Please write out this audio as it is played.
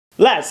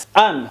Let's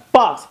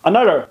unbox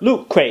another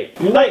Loot Crate.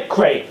 Unite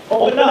Crate.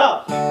 Open it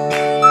up.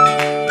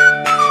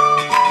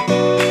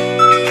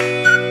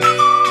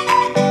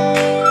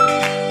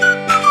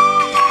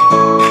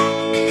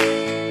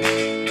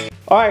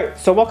 Alright,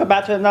 so welcome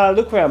back to another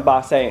Loot Crate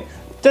unboxing.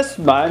 This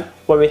month,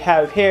 what we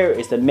have here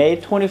is the May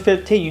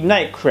 2015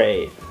 Unite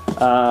Crate.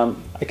 I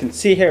can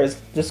see here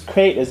this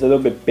crate is a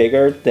little bit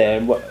bigger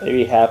than what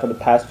we have for the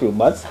past few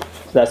months.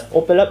 So let's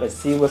open up and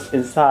see what's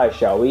inside,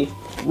 shall we?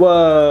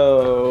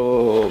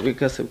 Whoa, we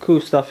got some cool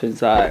stuff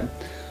inside.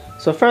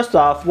 So first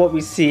off, what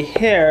we see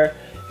here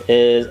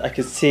is I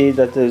can see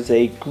that there's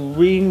a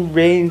Green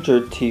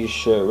Ranger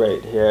t-shirt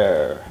right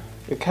here.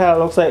 It kind of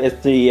looks like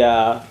it's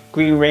the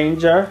Green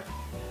Ranger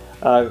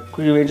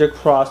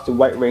crossed the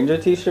White Ranger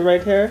t-shirt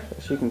right here,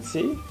 as you can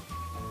see.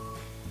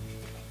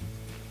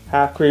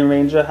 Half Green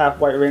Ranger, half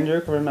White Ranger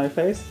covering my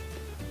face.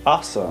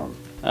 Awesome.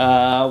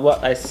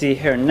 What I see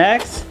here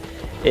next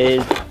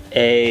is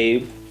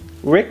a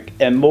Rick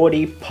and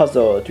Morty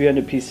puzzle,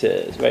 300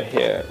 pieces right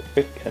here.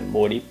 Rick and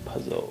Morty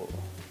puzzle.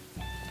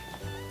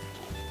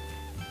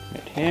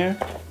 Right here.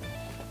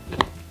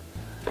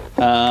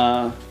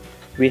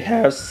 We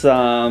have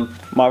some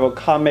Marvel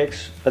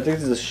Comics, I think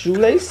this is a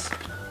shoelace.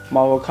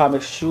 Marvel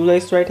Comics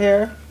shoelace right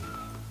here.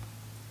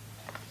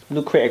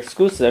 Loot Crate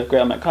exclusive, Great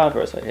on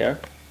Converse right here.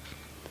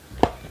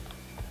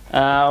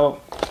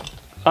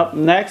 Up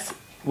next,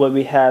 what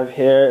we have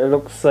here, it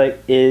looks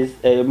like is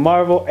a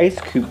Marvel Ice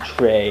Cube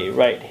tray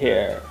right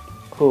here.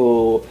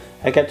 Cool.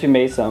 I got to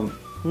make some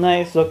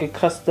nice looking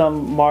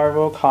custom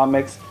Marvel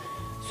Comics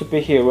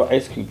superhero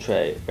ice cube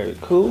tray. Very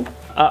cool.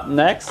 Up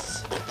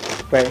next,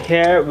 right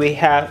here, we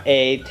have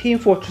a Team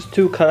Fortress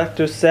 2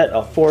 collector set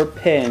of 4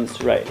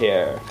 pins right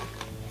here.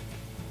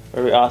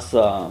 Very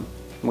awesome.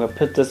 I'm gonna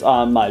put this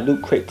on my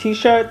Loot Crate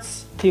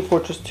t-shirts. Team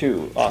Fortress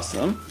 2,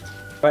 awesome.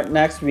 Right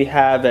next we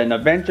have an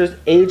Avengers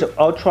Age of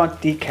Ultron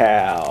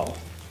decal.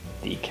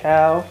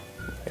 Decal,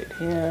 right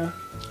here.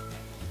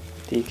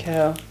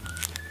 Decal.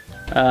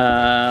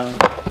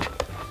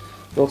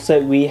 Looks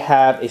like we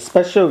have a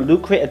special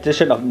Loot Crate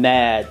edition of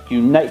Mad,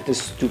 Unite the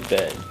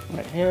Stupid,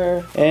 right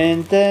here.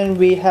 And then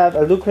we have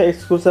a Loot Crate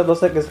exclusive,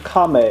 looks like it's a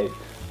comic,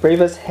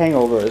 Bravest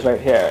Hangovers, right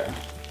here.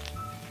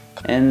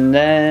 And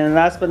then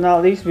last but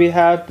not least, we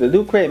have the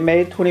LootCrate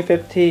May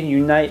 2015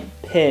 Unite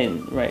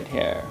pin right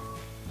here.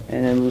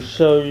 And then we'll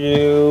show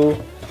you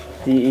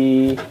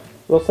the,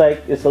 looks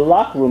like it's a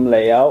locker room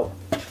layout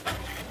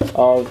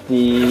of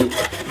the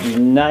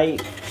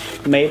Unite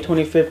May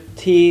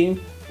 2015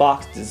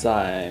 box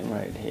design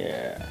right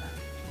here.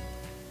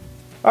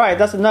 Alright,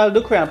 that's another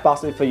Loot Crate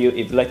unboxing for you.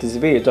 If you like this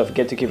video, don't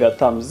forget to give it a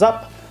thumbs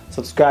up.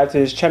 Subscribe to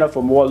this channel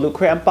for more Loot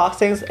Crate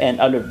unboxings and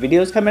other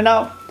videos coming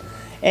out.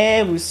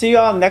 And we'll see you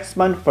all next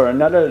month for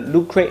another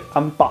Loot Crate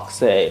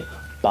unboxing.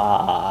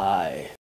 Bye.